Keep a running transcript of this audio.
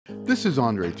This is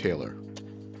Andre Taylor.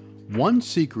 One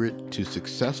secret to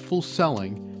successful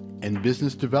selling and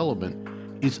business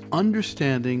development is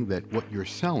understanding that what you're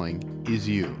selling is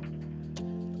you.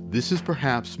 This is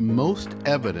perhaps most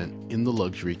evident in the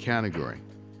luxury category.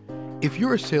 If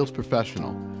you're a sales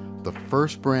professional, the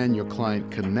first brand your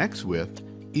client connects with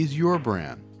is your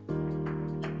brand.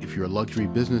 If you're a luxury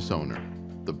business owner,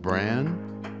 the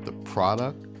brand, the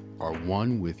product are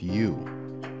one with you.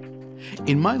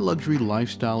 In my Luxury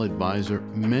Lifestyle Advisor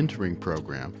mentoring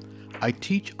program, I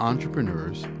teach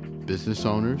entrepreneurs, business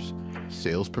owners,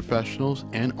 sales professionals,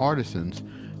 and artisans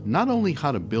not only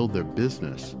how to build their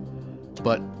business,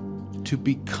 but to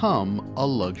become a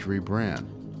luxury brand.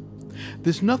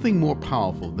 There's nothing more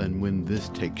powerful than when this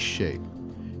takes shape.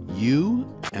 You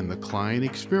and the client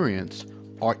experience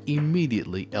are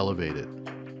immediately elevated.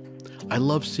 I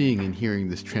love seeing and hearing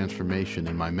this transformation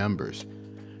in my members.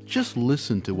 Just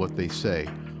listen to what they say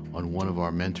on one of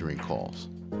our mentoring calls.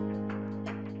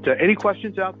 So any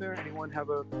questions out there? Anyone have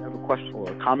a question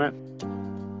or a comment?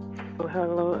 Well,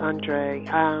 hello, Andre.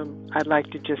 I'd like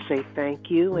to just say thank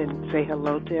you and say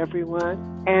hello to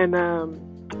everyone. And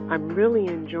I'm really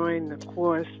enjoying the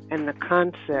course and the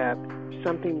concept.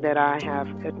 Something that I have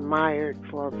admired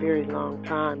for a very long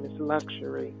time is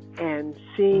luxury. And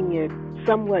seeing it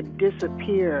somewhat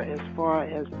disappear as far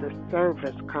as the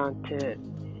service content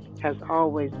has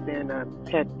always been a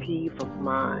pet peeve of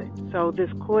mine. So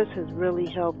this course has really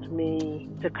helped me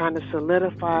to kind of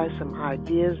solidify some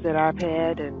ideas that I've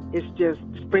had, and it's just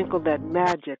sprinkled that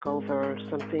magic over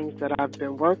some things that I've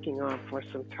been working on for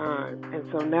some time. And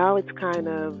so now it's kind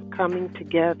of coming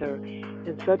together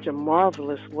in such a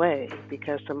marvelous way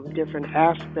because some different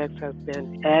aspects have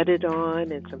been added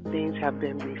on and some things have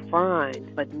been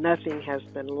refined, but nothing has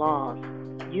been lost.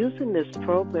 Using this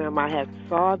program, I had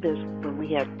saw this when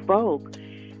we had spoke,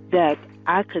 that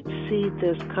I could see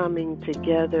this coming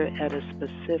together at a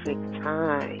specific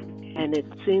time. And it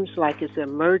seems like it's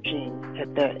emerging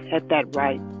at that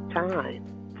right time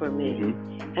for me.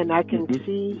 Mm-hmm. And I can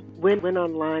see, went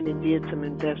online and did some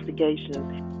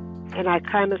investigation, and I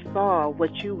kind of saw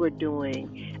what you were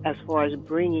doing as far as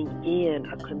bringing in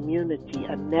a community,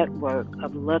 a network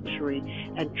of luxury,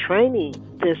 and training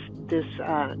this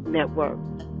network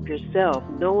yourself,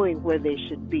 knowing where they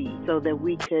should be so that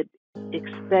we could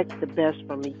expect the best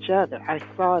from each other. I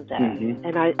saw that. Mm-hmm.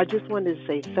 And I just wanted to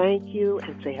say thank you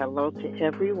and say hello to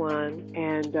everyone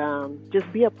and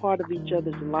just be a part of each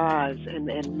other's lives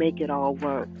and make it all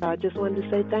work. I just wanted to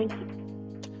say thank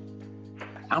you.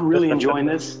 I'm really enjoying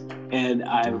this, and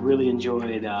I really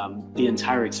enjoyed the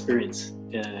entire experience,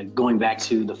 going back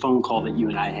to the phone call that you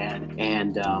and I had.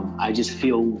 And I just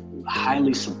feel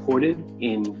highly supported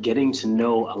in getting to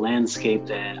know a landscape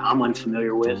that I'm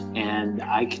unfamiliar with. And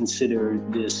I consider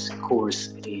this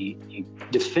course a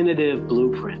definitive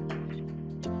blueprint.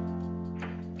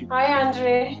 Hi,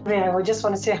 Andre. I just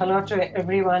want to say hello to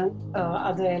everyone,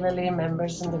 other LLA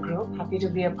members in the group. Happy to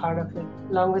be a part of it,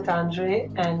 along with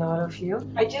Andre and all of you.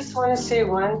 I just want to say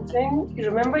one thing. You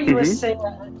remember you were saying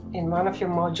in one of your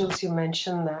modules, you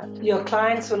mentioned that your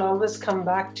clients will always come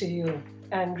back to you.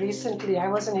 And recently, I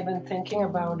wasn't even thinking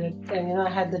about it. And, I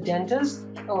had the dentist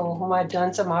whom I'd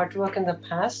done some artwork in the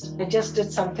past. I just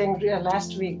did something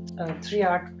last week, 3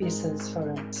 art pieces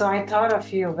for him. So I thought of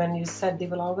you when you said they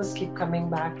will always keep coming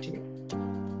back to you.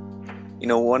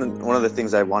 One of the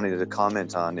things I wanted to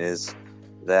comment on is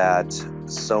that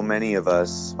so many of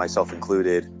us, myself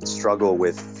included, struggle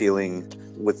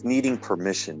with needing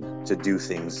permission to do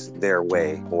things their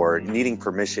way, or needing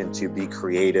permission to be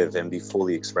creative and be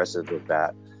fully expressive of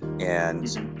that. And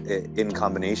in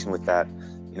combination with that,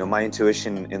 my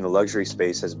intuition in the luxury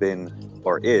space has been,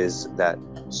 or is, that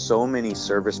so many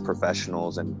service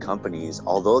professionals and companies,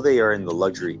 although they are in the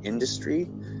luxury industry,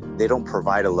 they don't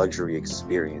provide a luxury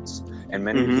experience. And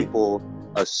many people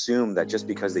assume that just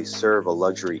because they serve a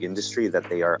luxury industry, that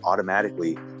they are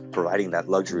automatically providing that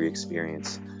luxury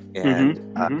experience. And,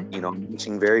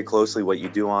 watching very closely what you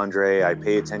do, Andre, I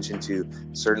pay attention to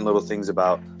certain little things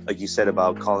about, like you said,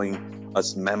 about calling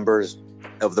us members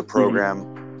of the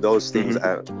program, those things,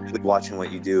 really watching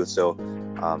what you do. So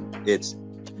it's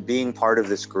being part of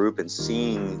this group and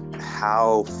seeing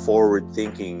how forward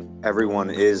thinking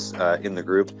everyone is in the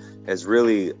group has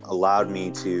really allowed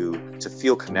me to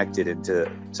feel connected and to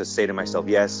say to myself,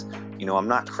 yes, I'm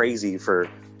not crazy for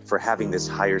having this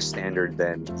higher standard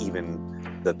than even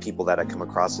the people that I come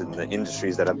across in the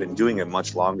industries that have been doing it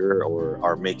much longer or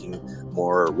are making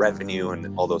more revenue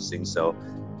and all those things. So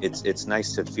it's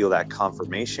nice to feel that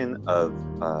confirmation of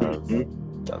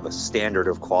a standard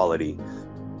of quality.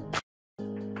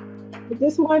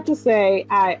 Just wanted to say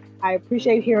I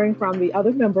appreciate hearing from the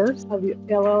other members of the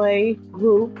LLA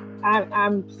group.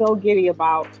 I'm so giddy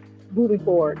about moving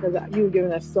forward because you've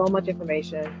given us so much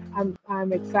information.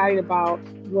 I'm excited about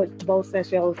what both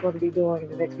Seychelles is going to be doing in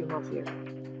the next few months here.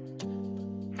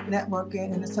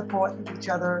 Networking and the support of each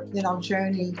other in our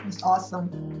journey is awesome.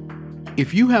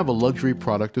 If you have a luxury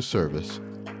product or service,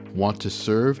 want to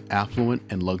serve affluent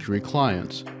and luxury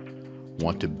clients,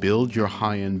 want to build your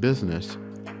high-end business,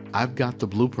 I've got the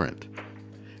blueprint.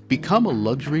 Become a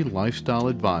luxury lifestyle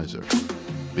advisor.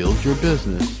 Build your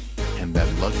business and that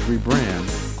luxury brand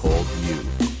called you.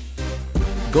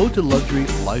 Go to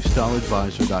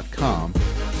luxurylifestyleadvisor.com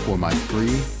for my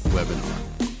free webinar.